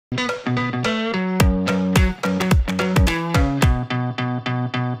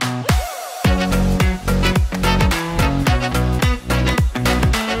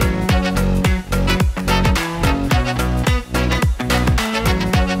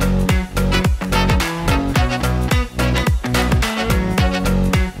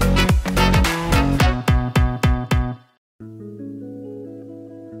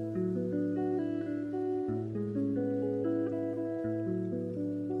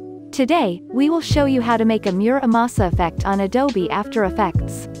Today, we will show you how to make a MURA MASA effect on Adobe After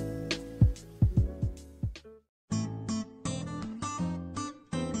Effects.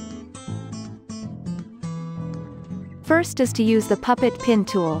 First is to use the puppet pin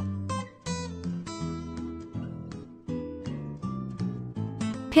tool.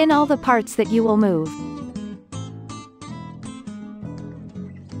 Pin all the parts that you will move.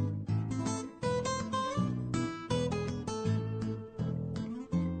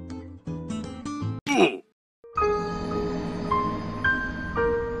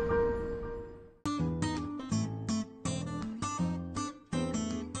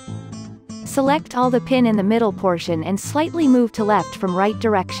 Select all the pin in the middle portion and slightly move to left from right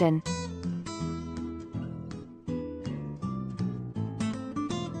direction.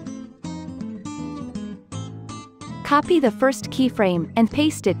 Copy the first keyframe, and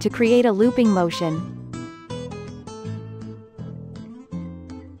paste it to create a looping motion.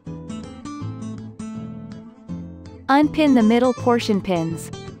 Unpin the middle portion pins.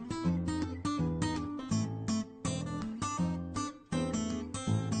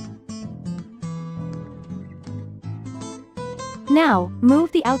 Now,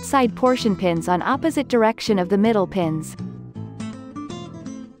 move the outside portion pins on opposite direction of the middle pins.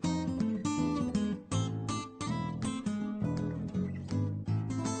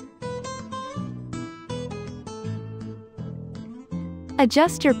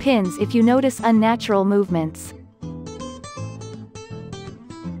 Adjust your pins if you notice unnatural movements.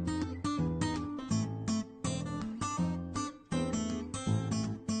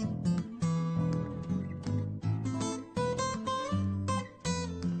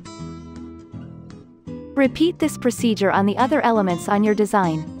 Repeat this procedure on the other elements on your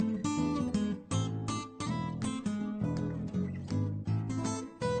design.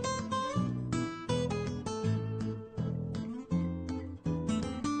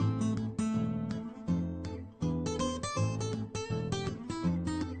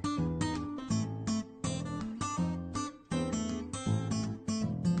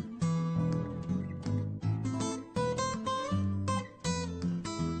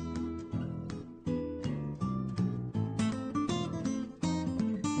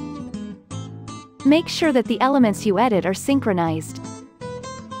 Make sure that the elements you edit are synchronized.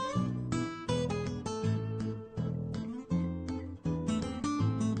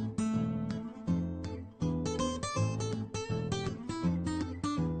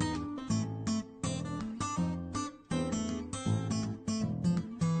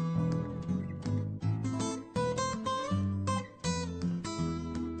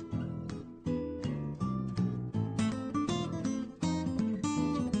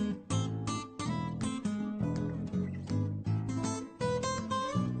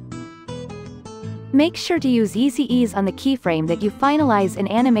 Make sure to use Easy Ease on the keyframe that you finalize in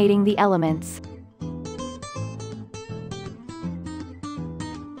animating the elements.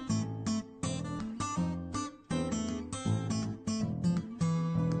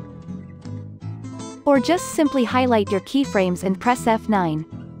 Or just simply highlight your keyframes and press F9.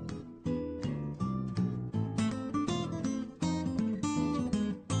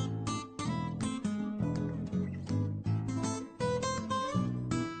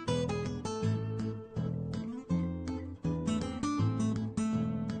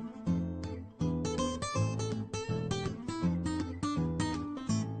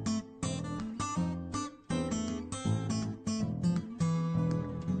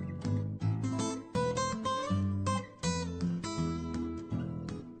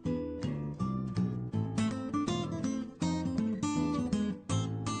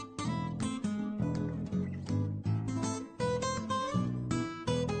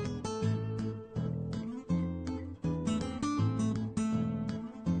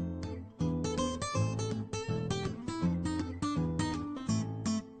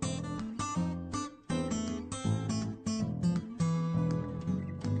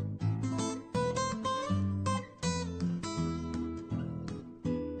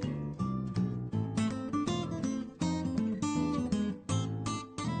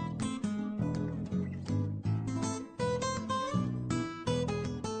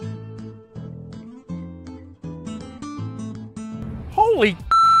 Holy,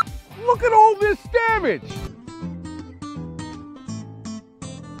 look at all this damage!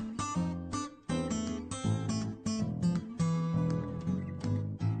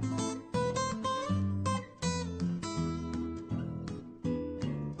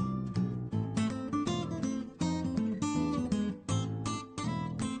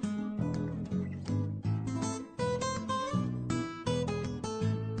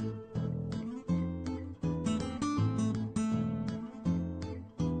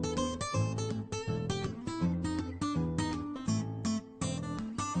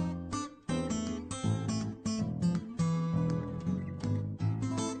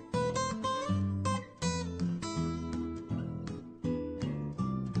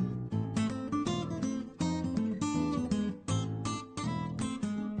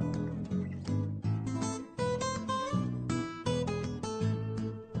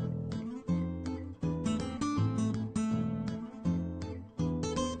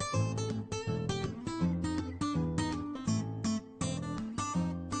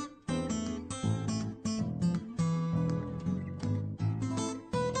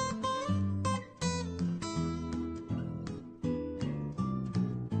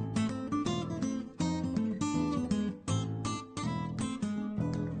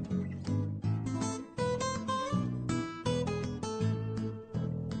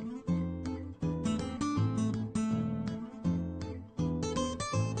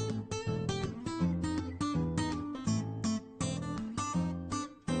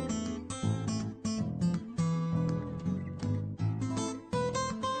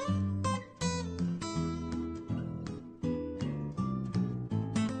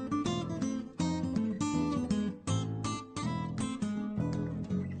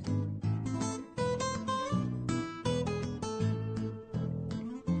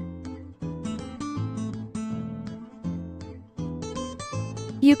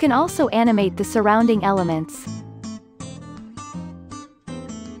 You can also animate the surrounding elements.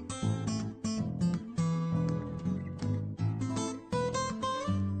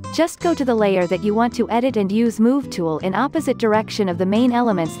 Just go to the layer that you want to edit and use Move tool in opposite direction of the main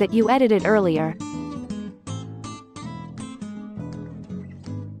elements that you edited earlier.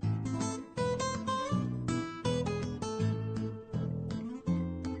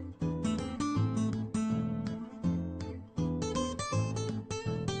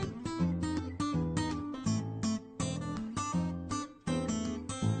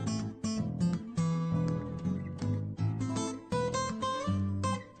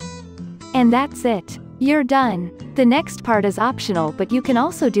 And that's it. You're done. The next part is optional, but you can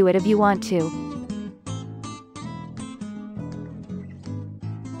also do it if you want to.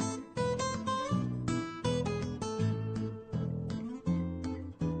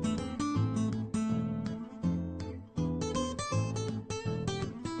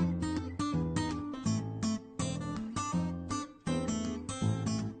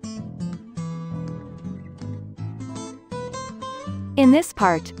 In this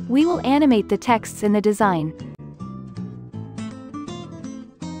part, we will animate the texts in the design.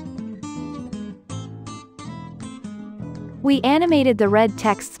 We animated the red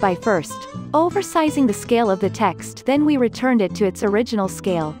texts by first oversizing the scale of the text, then we returned it to its original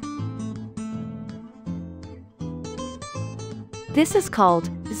scale. This is called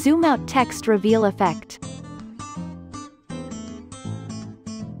Zoom Out Text Reveal Effect.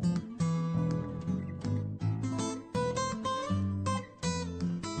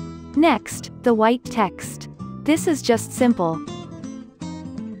 Next, the white text. This is just simple.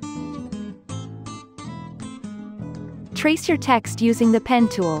 Trace your text using the pen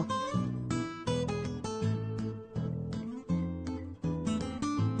tool.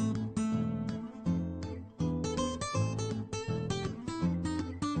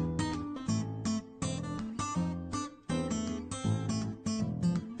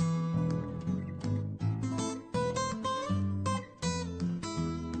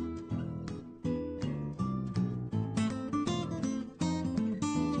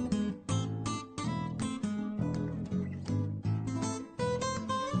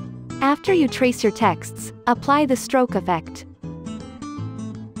 After you trace your texts, apply the stroke effect.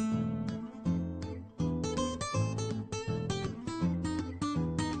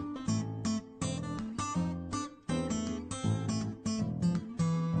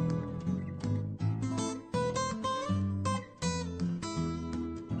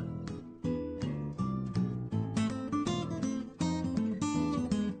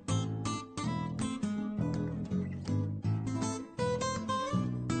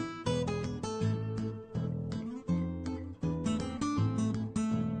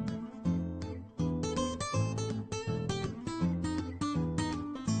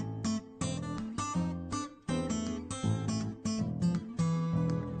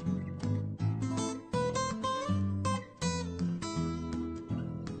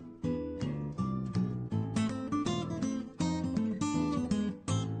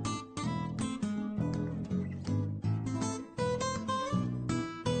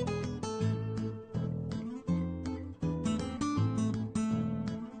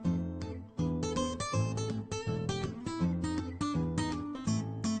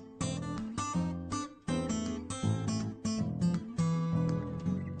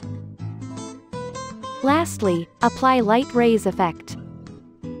 Lastly, apply light rays effect.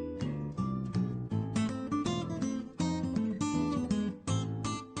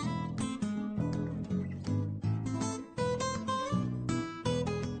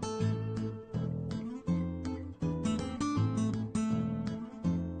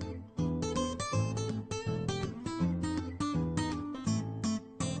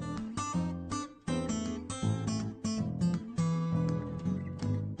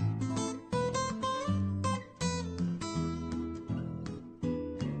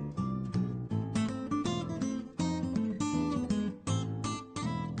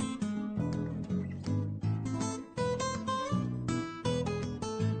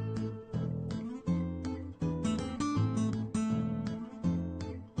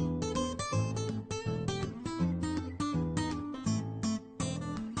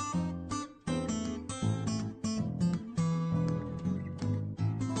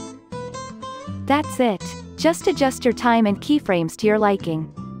 That's it. Just adjust your time and keyframes to your liking.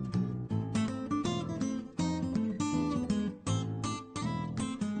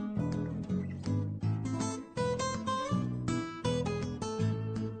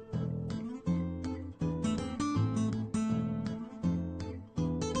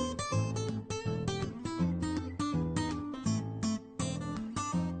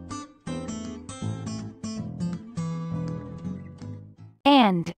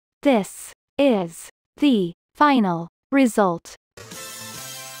 And this is the final result.